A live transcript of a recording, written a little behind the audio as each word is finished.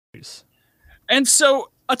series. And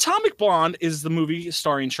so Atomic Blonde is the movie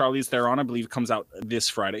starring Charlize Theron. I believe it comes out this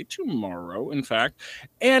Friday, tomorrow, in fact.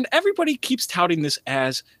 And everybody keeps touting this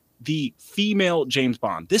as the female James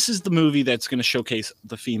Bond. This is the movie that's going to showcase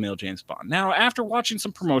the female James Bond. Now, after watching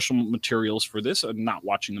some promotional materials for this and not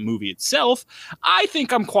watching the movie itself, I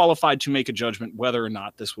think I'm qualified to make a judgment whether or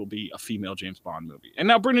not this will be a female James Bond movie. And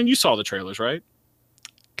now, Brendan, you saw the trailers, right?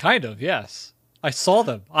 Kind of, yes. I saw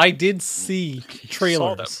them. I did see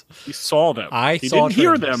trailers. He saw them. He didn't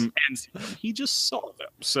hear them and see them. He just saw them.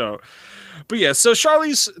 So, but yeah, so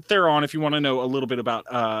Charlize Theron, if you want to know a little bit about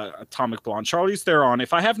Atomic Blonde, Charlize Theron,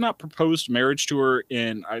 if I have not proposed marriage to her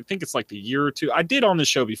in, I think it's like the year or two, I did on this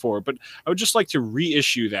show before, but I would just like to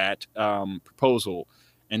reissue that proposal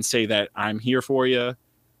and say that I'm here for you.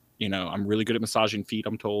 You know, I'm really good at massaging feet,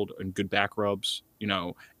 I'm told, and good back rubs, you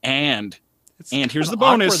know, and here's the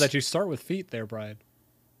bonus that you start with feet there, Brian.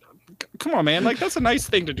 Come on, man. Like, that's a nice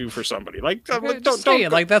thing to do for somebody. Like, don't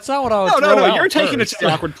like, that's not what I was. No. You're taking it to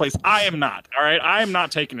the awkward place. I am not. All right. I am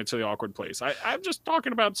not taking it to the awkward place. I'm just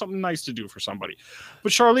talking about something nice to do for somebody.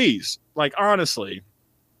 But Charlize, like, honestly,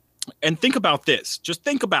 and think about this. Just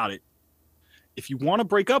think about it. If you want to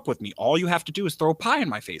break up with me, all you have to do is throw pie in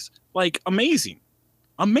my face. Like, amazing,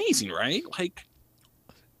 right? Like,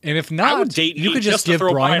 and if not, you could just give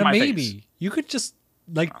Brian a maybe. You could just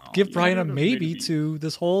give Brian a maybe to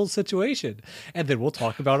this whole situation, and then we'll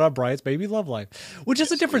talk about Brian's baby love life, which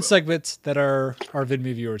is a different segment that our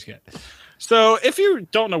VidMe viewers get. So if you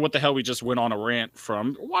don't know what the hell we just went on a rant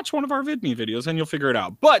from, watch one of our VidMe videos and you'll figure it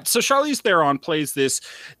out. But so Charlize Theron plays this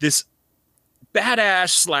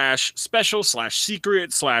badass / special / secret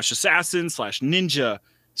 / assassin / ninja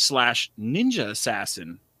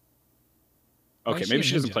assassin. Okay, maybe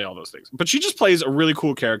she doesn't play all those things, but she just plays a really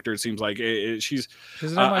cool character. It seems like she's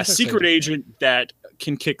a secret agent that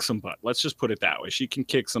can kick some butt. Let's just put it that way. She can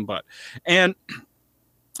kick some butt. And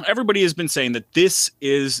everybody has been saying that this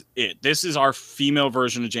is it. This is our female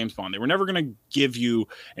version of James Bond. They were never going to give you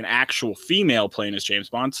an actual female playing as James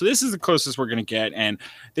Bond. So this is the closest we're going to get. And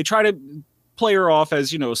they try to play her off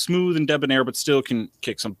as, you know, smooth and debonair, but still can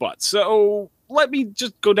kick some butt. So let me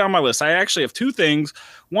just go down my list. I actually have two things,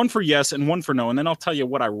 one for yes and one for no, and then I'll tell you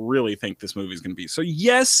what I really think this movie is going to be. So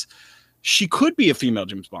yes, she could be a female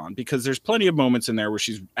James Bond because there's plenty of moments in there where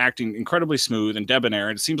she's acting incredibly smooth and debonair,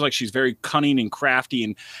 and it seems like she's very cunning and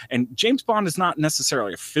crafty, and James Bond is not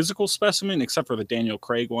necessarily a physical specimen except for the Daniel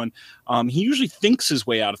Craig one. He usually thinks his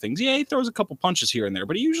way out of things. Yeah, he throws a couple punches here and there,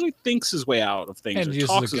 but he usually thinks his way out of things and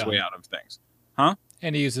talks his way out of things. Huh?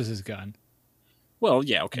 And he uses his gun. Well,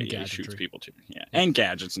 yeah, okay, yeah, he shoots people too, yeah, and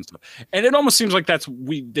gadgets and stuff. And it almost seems like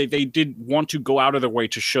they did want to go out of their way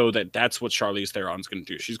to show that that's what Charlize Theron's going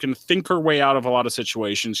to do. She's going to think her way out of a lot of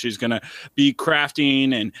situations. She's going to be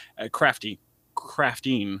crafting and crafting.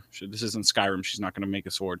 This isn't Skyrim. She's not going to make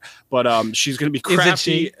a sword, but she's going to be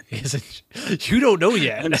crafty. Isn't she? You don't know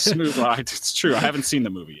yet. And smooth. It's true. I haven't seen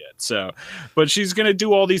the movie yet, so but she's going to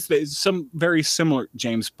do all these things, some very similar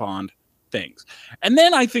James Bond things. And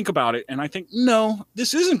then I think about it and I think, no,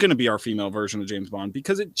 this isn't going to be our female version of James Bond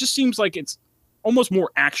because it just seems like it's almost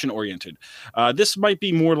more action oriented. This might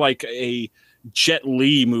be more like a Jet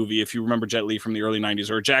Li movie, if you remember Jet Li from the early 90s,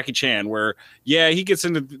 or Jackie Chan, where they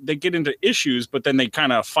get into issues, but then they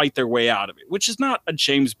kind of fight their way out of it, which is not a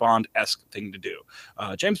James Bond-esque thing to do.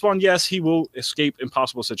 James Bond, yes, he will escape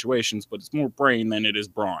impossible situations, but it's more brain than it is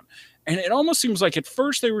brawn. And it almost seems like at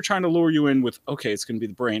first they were trying to lure you in with, okay, it's going to be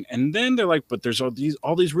the brain. And then they're like, but there's all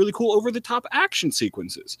these really cool over-the-top action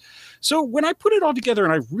sequences. So when I put it all together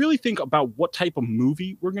and I really think about what type of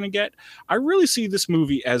movie we're going to get, I really see this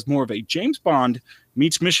movie as more of a James Bond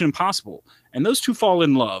meets Mission Impossible. And those two fall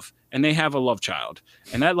in love. And they have a love child.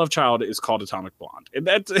 And that love child is called Atomic Blonde. And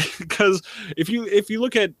that's because if you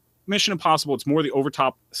look at Mission Impossible, it's more the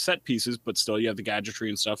overtop set pieces, but still you have the gadgetry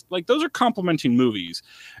and stuff. Like those are complementing movies,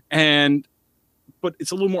 but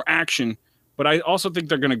it's a little more action. But I also think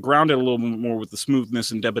they're going to ground it a little bit more with the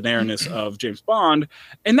smoothness and debonairness of James Bond,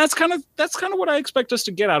 and that's kind of what I expect us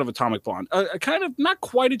to get out of Atomic Blonde. A kind of not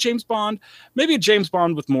quite a James Bond, maybe a James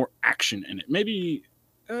Bond with more action in it. Maybe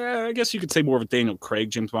I guess you could say more of a Daniel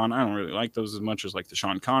Craig James Bond. I don't really like those as much as like the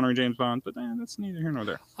Sean Connery James Bond, but that's neither here nor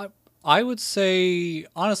there. I would say,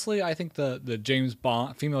 honestly, I think the James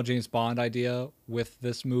Bond, female James Bond idea with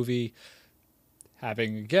this movie,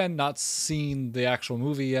 having, again, not seen the actual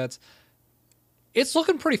movie yet, it's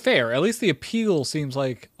looking pretty fair. At least the appeal seems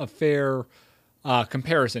like a fair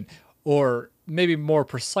comparison. Or maybe more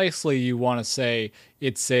precisely, you want to say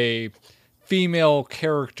it's a female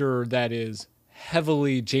character that is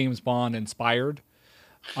heavily James Bond inspired.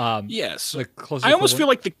 Yes. The closest I almost equivalent- feel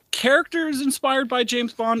like the character is inspired by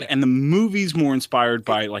James Bond, and the movie's more inspired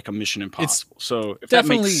by like a Mission Impossible. So if that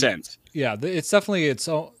makes sense. Yeah, it's definitely its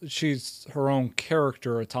own. She's her own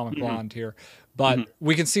character, Atomic Blonde here, but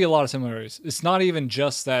we can see a lot of similarities. It's not even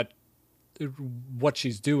just that what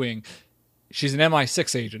she's doing. She's an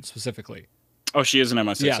MI6 agent specifically. Oh, she is an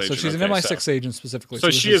MI6 agent. So she's an MI6 agent specifically. So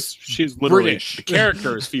she's literally British. The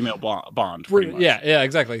character is female Bond. Pretty much. Yeah,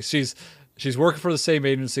 exactly. She's working for the same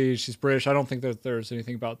agency. She's British. I don't think that there's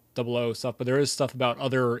anything about 00 stuff, but there is stuff about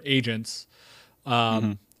other agents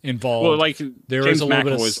involved. Well, like there James is a little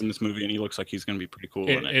bit McAvoy's in this movie, and he looks like he's going to be pretty cool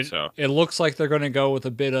in it. So it looks like they're going to go with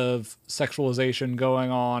a bit of sexualization going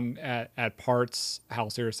on at parts. How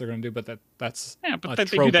serious they're going to do, but that's but a they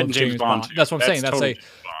trope do that of in James Bond. That's what I'm saying. That's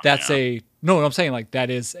totally I'm saying like that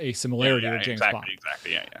is a similarity with James Bond.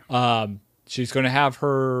 Exactly. Yeah. She's going to have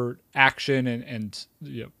her action and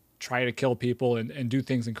try to kill people and do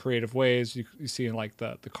things in creative ways. You see in like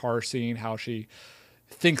the car scene how she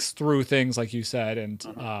thinks through things, like you said,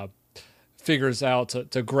 and figures out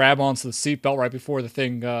to grab onto the seatbelt right before the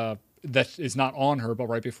thing that is not on her, but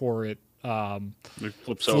right before it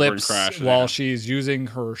flips over and crashes while she's using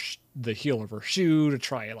the heel of her shoe to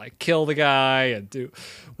try and like kill the guy and do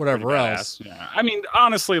whatever else. Yeah. I mean,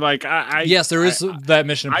 honestly, like yes, there is that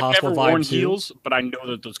Mission Impossible I've never vibe worn too. heels, but I know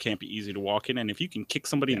that those can't be easy to walk in. And if you can kick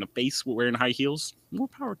somebody in the face wearing high heels, more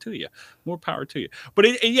power to you. More power to you. But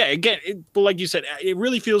but like you said, it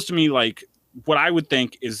really feels to me like what I would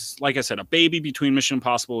think is, like I said, a baby between Mission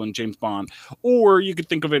Impossible and James Bond, or you could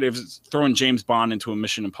think of it as throwing James Bond into a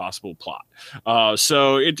Mission Impossible plot.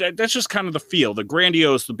 So that's just kind of the feel, the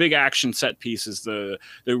grandiose, the big action set pieces, the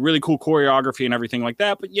really cool choreography and everything like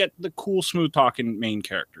that, but yet the cool, smooth talking main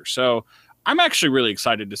character. So I'm actually really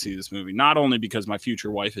excited to see this movie, not only because my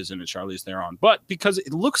future wife is in it, Charlize Theron, but because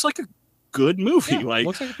it looks like a good movie. Yeah,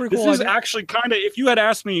 looks like a pretty cool this is idea. actually kind of, if you had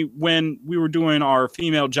asked me when we were doing our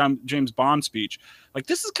female James Bond speech, like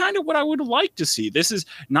this is kind of what I would like to see. This is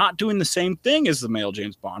not doing the same thing as the male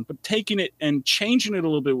James Bond, but taking it and changing it a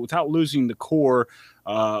little bit without losing the core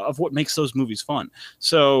of what makes those movies fun.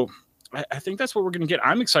 So I think that's what we're going to get.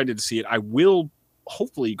 I'm excited to see it. I will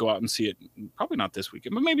hopefully go out and see it. Probably not this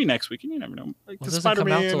weekend, but maybe next weekend. You never know. Like Well, it doesn't come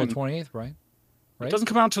out until the 28th, right? It doesn't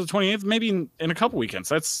come out until the 28th, maybe in a couple weekends.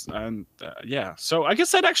 That's, yeah. So I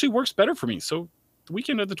guess that actually works better for me. So the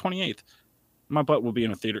weekend of the 28th, my butt will be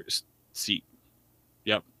in a theater seat.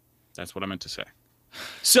 Yep. That's what I meant to say.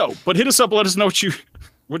 So, but hit us up. Let us know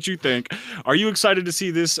what you think. Are you excited to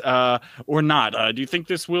see this or not? Do you think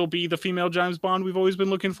this will be the female James Bond we've always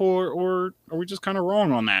been looking for, or are we just kind of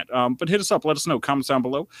wrong on that? But hit us up. Let us know. Comments down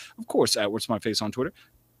below. Of course, at What's My Face on Twitter.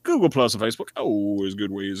 Google Plus and Facebook, always good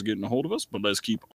ways of getting a hold of us, but let's keep